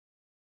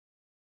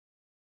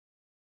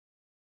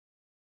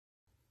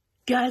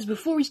Guys,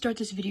 before we start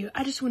this video,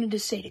 I just wanted to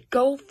say to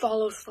go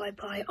follow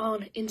SlyPie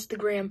on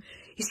Instagram.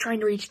 He's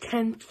trying to reach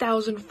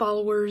 10,000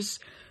 followers,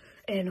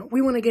 and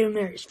we want to get him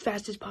there as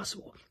fast as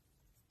possible.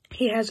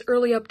 He has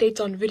early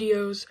updates on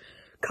videos,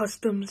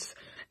 customs,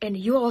 and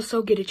you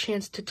also get a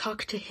chance to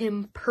talk to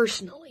him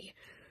personally.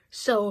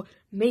 So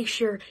make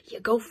sure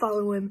you go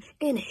follow him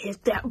and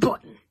hit that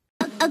button.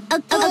 Okay.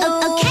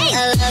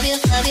 I love you,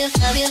 love you,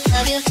 love you,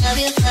 love you, love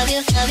you, love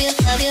you, love you,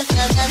 love you,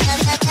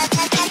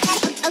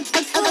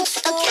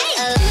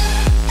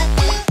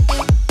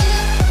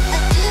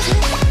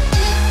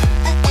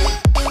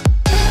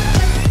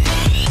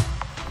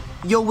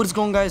 Yo, what is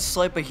going on, guys?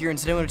 SlyPie here, and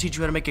today I'm going to teach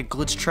you how to make a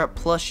GLITCHTRAP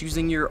Plush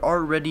using your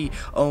already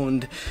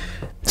owned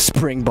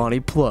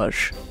SpringBonnie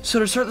Plush. So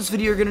to start this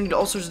video, you're going to need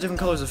all sorts of different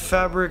colors of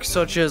fabric,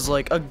 such as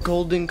like a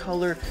golden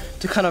color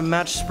to kind of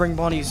match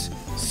SpringBonnie's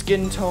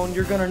skin tone.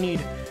 You're gonna need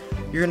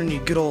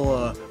good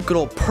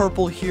old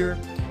purple here.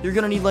 You're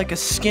gonna need like a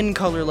skin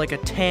color, like a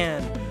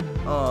tan,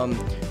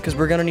 because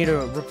we're gonna need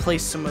to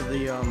replace some of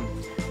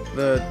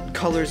the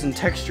colors and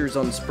textures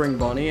on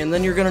SpringBonnie, and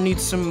then you're gonna need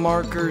some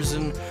markers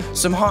and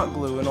some hot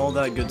glue and all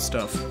that good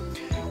stuff.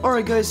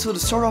 Alright guys, so to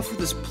start off with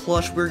this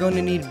plush, we're going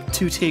to need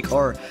to take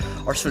our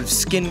sort of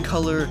skin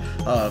color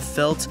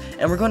felt,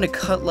 and we're going to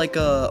cut like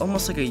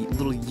almost like a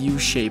little U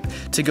shape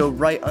to go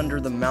right under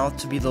the mouth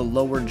to be the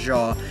lower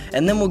jaw,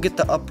 and then we'll get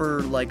the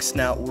upper like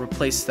snout, we'll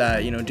replace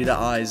that, you know, do the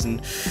eyes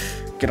and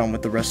get on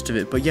with the rest of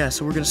it. But yeah,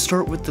 so we're gonna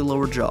start with the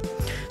lower jaw.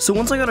 So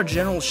once I got a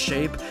general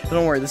shape,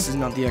 don't worry, this is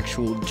not the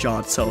actual jaw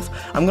itself.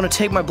 I'm gonna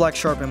take my black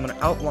Sharpie, I'm gonna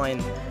outline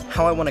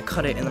how I want to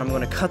cut it, and then I'm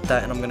gonna cut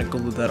that and I'm gonna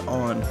glue that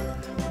on.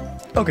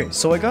 Okay,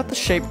 so I got the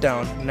shape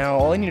down. Now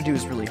all I need to do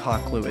is really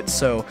hot glue it.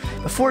 So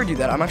before I do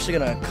that, I'm actually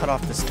gonna cut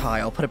off this tie.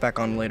 I'll put it back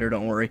on later,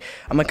 don't worry.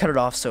 I'm gonna cut it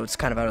off so it's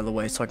kind of out of the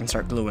way so I can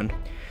start gluing.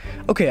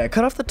 Okay, I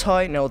cut off the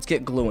tie, now let's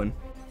get gluing.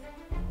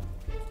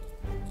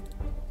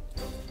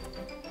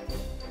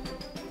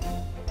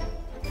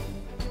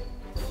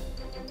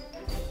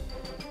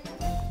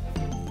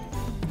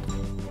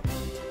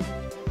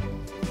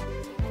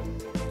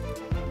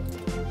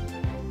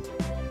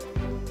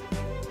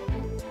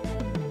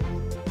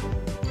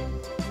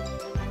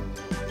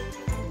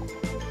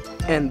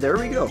 And there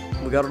we go.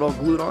 We got it all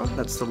glued on.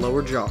 That's the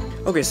lower jaw.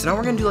 Okay, so now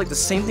we're gonna do like the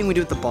same thing we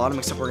do at the bottom,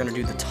 except we're gonna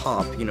do the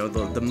top, you know,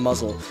 the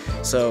muzzle.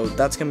 So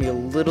that's gonna be a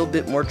little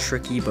bit more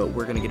tricky, but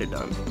we're gonna get it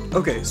done.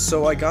 Okay,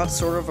 so I got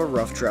sort of a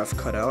rough draft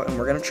cut out, and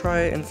we're gonna try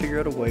and figure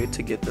out a way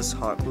to get this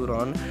hot glued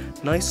on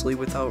nicely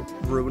without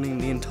ruining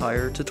the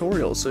entire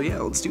tutorial. So yeah,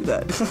 let's do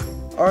that.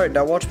 Alright,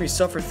 now watch me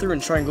suffer through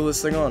and try and glue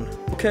this thing on.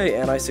 Okay,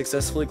 and I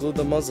successfully glued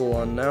the muzzle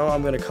on. Now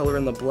I'm gonna color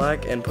in the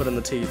black and put in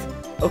the teeth.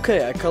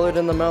 Okay, I colored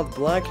in the mouth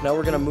black. Now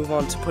we're gonna move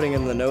on to putting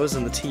in the nose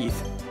and the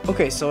teeth.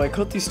 Okay, so I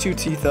cut these two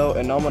teeth out,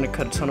 and now I'm gonna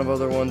cut a ton of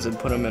other ones and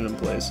put them in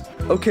place.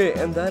 Okay,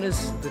 and that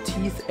is the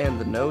teeth and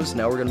the nose.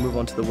 Now we're gonna move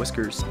on to the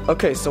whiskers.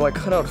 Okay, so I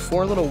cut out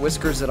 4 little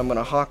whiskers that I'm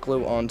gonna hot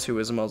glue onto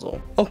his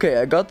muzzle. Okay,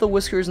 I got the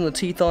whiskers and the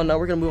teeth on. Now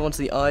we're gonna move on to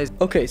the eyes.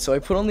 Okay, so I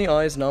put on the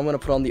eyes. Now I'm gonna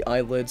put on the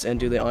eyelids and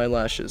do the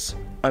eyelashes.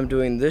 I'm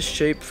doing this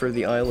shape for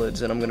the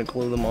eyelids, and I'm gonna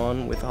glue them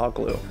on with hot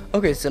glue.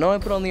 Okay, so now I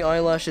put on the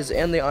eyelashes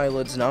and the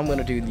eyelids. Now I'm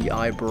gonna do the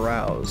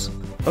eyebrows.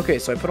 Okay,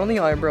 so I put on the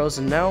eyebrows,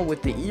 and now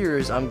with the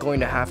ears, I'm going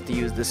to have to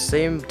use the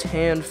same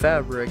tan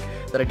fabric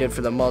that I did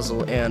for the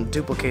muzzle and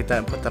duplicate that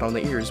and put that on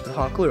the ears with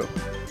hot glue.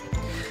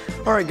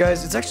 Alright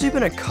guys, it's actually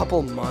been a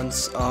couple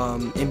months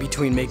in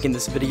between making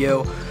this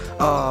video.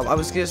 I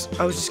was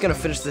just gonna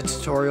finish the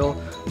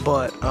tutorial,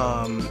 but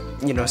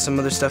you know, some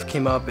other stuff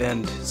came up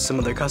and some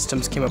other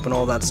customs came up and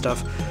all that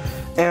stuff.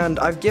 And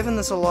I've given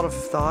this a lot of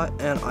thought,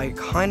 and I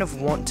kind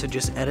of want to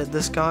just edit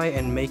this guy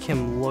and make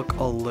him look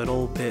a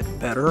little bit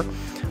better,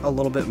 a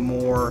little bit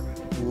more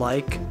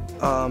like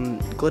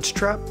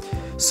GLITCHTRAP.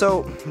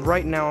 So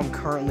right now I'm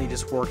currently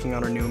just working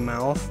on a new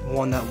mouth,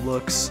 one that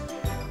looks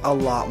a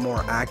lot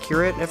more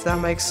accurate, if that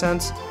makes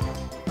sense,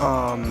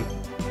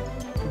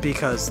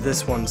 because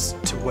this one's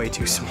way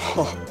too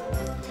small.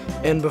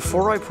 And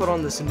before I put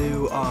on this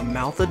new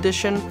mouth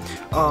edition,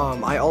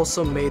 I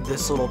also made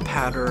this little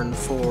pattern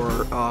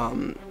for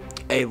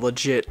a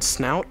legit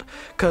snout,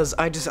 because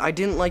I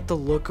didn't like the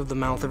look of the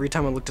mouth. Every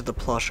time I looked at the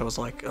plush, I was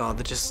like, oh,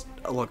 that just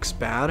looks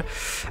bad,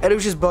 and it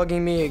was just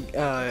bugging me,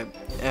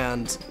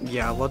 and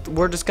yeah,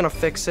 we're just gonna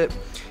fix it.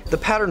 The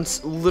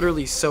pattern's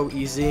literally so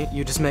easy.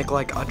 You just make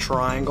like a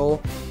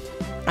triangle,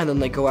 and then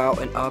they go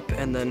out and up,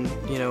 and then,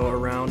 you know,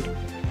 around.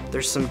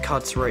 There's some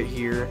cuts right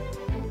here.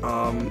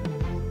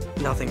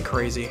 Nothing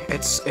crazy.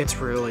 It's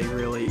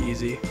really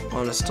easy,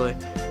 honestly.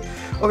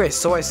 Okay,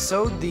 so I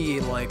sewed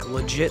the like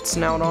legit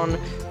snout on.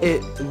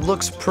 It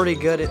looks pretty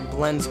good. It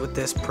blends with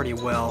this pretty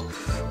well.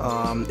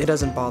 It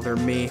doesn't bother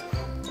me.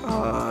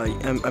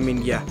 I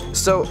mean, yeah.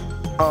 So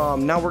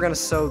now we're gonna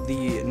sew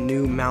the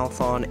new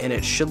mouth on, and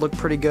it should look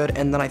pretty good.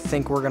 And then I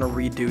think we're gonna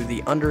redo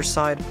the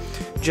underside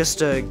just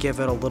to give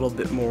it a little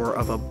bit more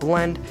of a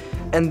blend.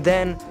 And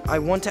then I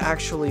want to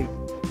actually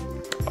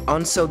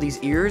unsew these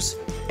ears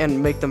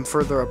and make them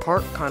further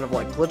apart, kind of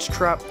like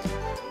GLITCHTRAP.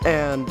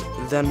 and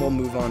then we'll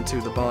move on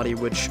to the body,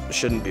 which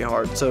shouldn't be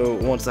hard. So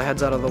once the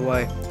head's out of the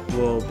way,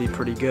 we'll be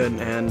pretty good,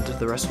 and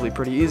the rest will be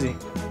pretty easy.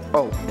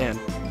 Oh, and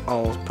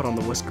I'll put on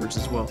the whiskers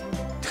as well.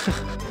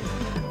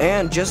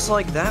 And just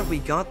like that, we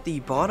got the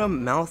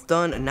bottom mouth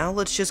done, and now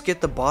let's just get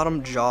the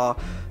bottom jaw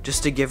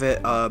just to give it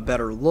a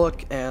better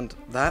look, and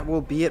that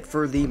will be it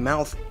for the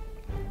mouth.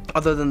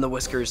 Other than the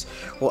whiskers,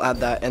 we'll add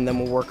that, and then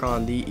we'll work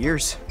on the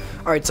ears.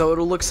 Alright, so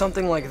it'll look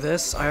something like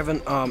this. I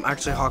haven't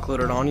actually hot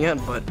glued it on yet,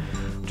 but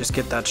just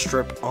get that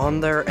strip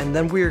on there, and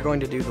then we are going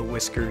to do the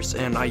whiskers,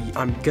 and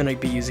I'm gonna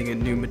be using a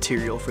new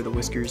material for the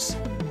whiskers.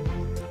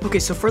 Okay,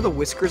 so for the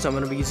whiskers, I'm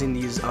gonna be using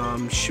these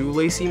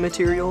shoelacy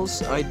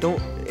materials. I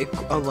don't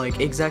like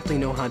exactly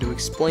know how to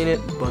explain it,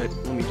 but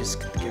let me just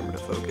get the camera to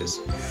focus.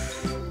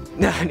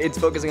 It's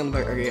focusing on the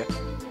back. Okay, yeah.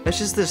 It's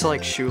just this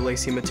like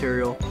shoelacy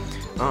material.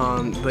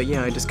 But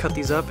yeah, I just cut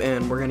these up,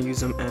 and we're gonna use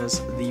them as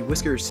the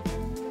whiskers.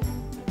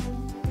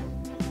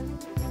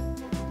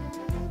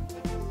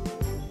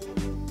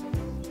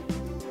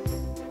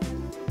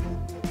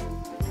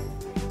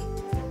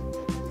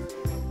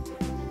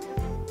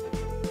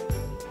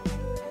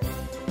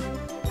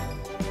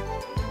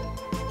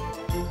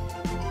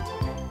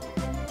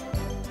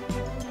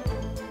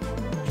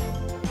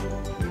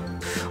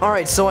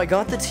 Alright, so I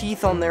got the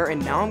teeth on there,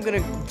 and now I'm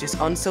gonna just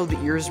unsew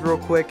the ears real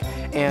quick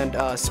and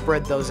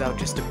spread those out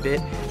just a bit,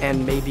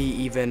 and maybe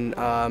even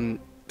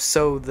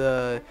sew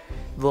the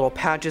little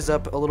patches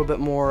up a little bit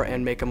more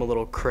and make them a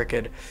little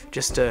crooked,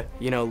 just to,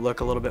 you know,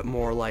 look a little bit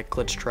more like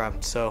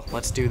GLITCHTRAP. So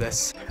let's do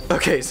this.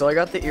 Okay, so I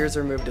got the ears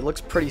removed. It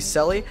looks pretty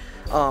silly,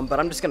 but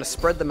I'm just gonna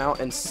spread them out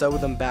and sew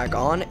them back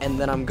on, and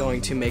then I'm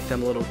going to make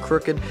them a little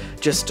crooked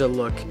just to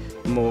look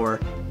more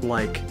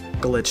like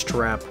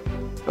GLITCHTRAP.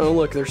 Oh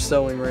look, they're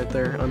sewing right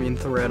there. I mean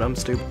thread, I'm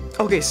stupid.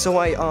 Okay, so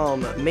I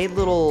made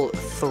little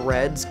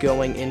threads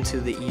going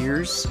into the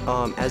ears,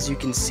 as you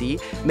can see,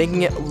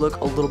 making it look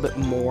a little bit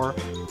more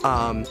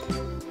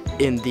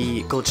in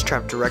the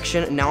GLITCHTRAP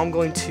direction. Now I'm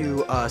going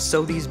to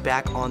sew these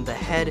back on the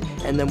head,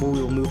 and then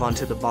we will move on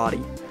to the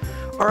body.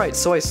 Alright,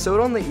 so I sewed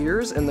on the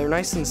ears, and they're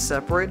nice and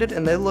separated,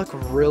 and they look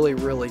really,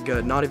 really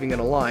good, not even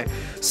gonna lie.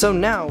 So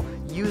now,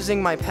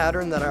 using my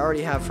pattern that I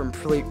already have from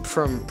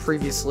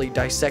previously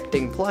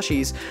dissecting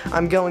plushies,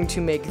 I'm going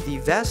to make the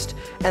vest,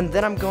 and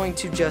then I'm going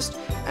to just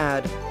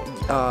add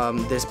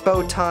this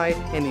bow tie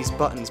and these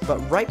buttons. But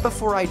right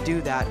before I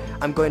do that,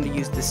 I'm going to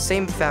use the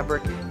same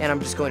fabric, and I'm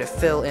just going to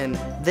fill in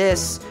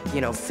this, you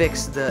know,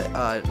 fix the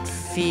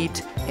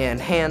feet and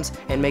hands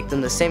and make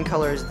them the same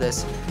color as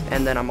this,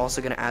 and then I'm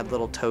also going to add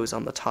little toes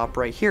on the top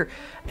right here.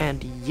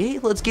 And yay,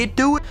 let's get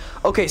to it.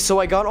 Okay, so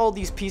I got all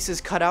these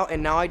pieces cut out,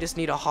 and now I just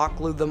need to hot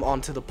glue them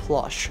onto the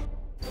plush.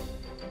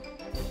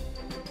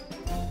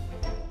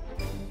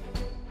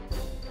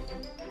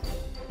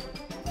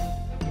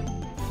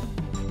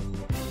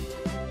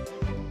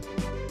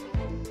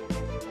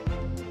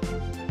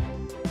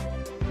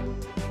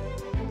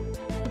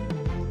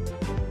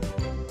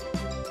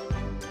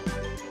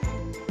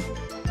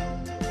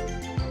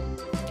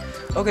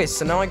 Okay,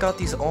 so now I got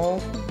these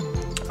all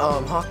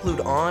hot glued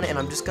on, and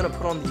I'm just gonna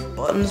put on the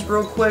buttons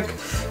real quick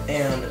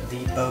and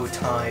the bow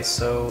tie.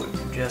 So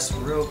just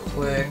real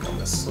quick, I'm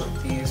gonna slip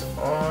these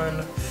on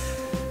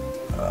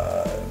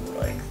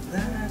like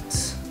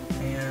that,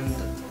 and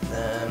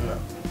then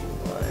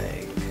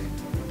like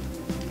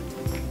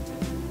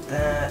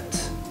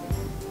that,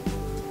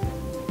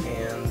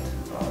 and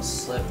I'll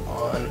slip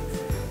on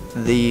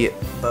the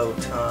bow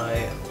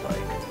tie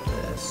like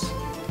this.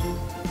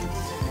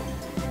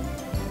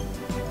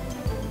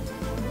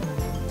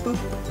 Boop.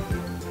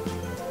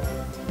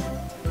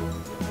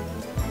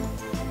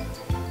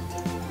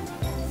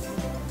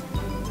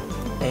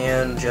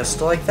 And just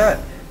like that.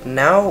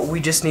 Now we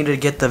just need to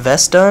get the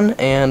vest done,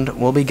 and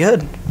we'll be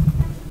good.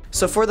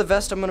 So for the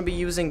vest, I'm going to be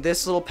using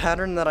this little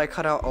pattern that I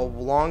cut out a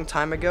long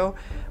time ago,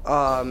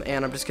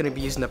 and I'm just going to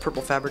be using the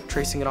purple fabric,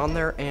 tracing it on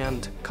there,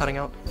 and cutting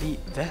out the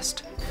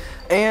vest.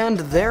 And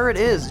there it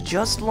is,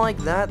 just like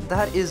that.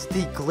 That is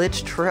the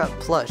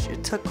GLITCHTRAP plush.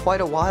 It took quite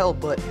a while,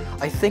 but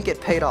I think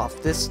it paid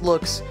off. This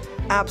looks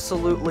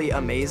absolutely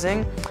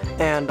amazing,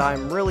 and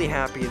I'm really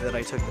happy that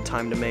I took the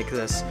time to make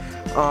this.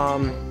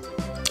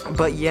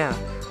 But yeah.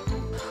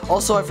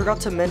 Also, I forgot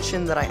to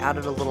mention that I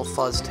added a little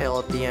fuzz tail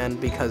at the end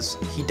because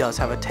he does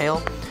have a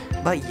tail.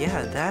 But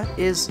yeah, that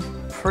is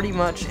pretty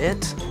much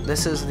it.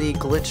 This is the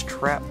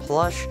GLITCHTRAP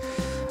plush,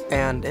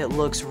 and it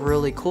looks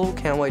really cool.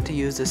 Can't wait to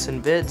use this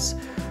in vids.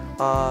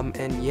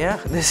 And yeah,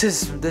 this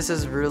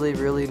is really,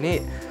 really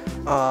neat.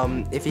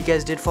 If you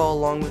guys did follow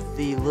along with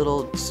the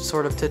little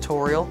sort of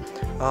tutorial,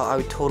 I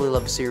would totally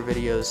love to see your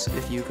videos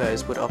if you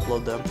guys would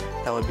upload them.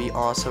 That would be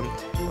awesome.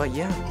 But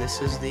yeah,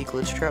 this is the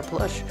GLITCHTRAP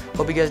plush.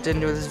 Hope you guys did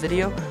enjoy this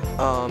video.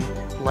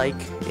 Like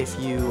if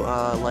you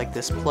like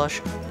this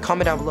plush.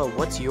 Comment down below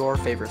what's your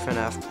favorite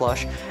FNAF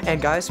plush.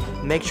 And guys,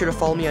 make sure to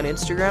follow me on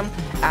Instagram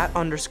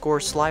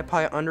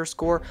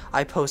 @_slypie_.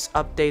 I post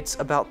updates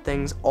about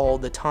things all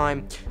the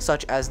time,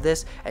 such as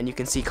this, and you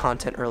can see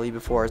content early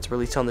before it's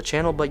released on the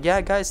channel. But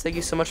yeah, guys, thank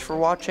you so much for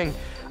watching.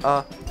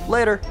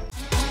 Later.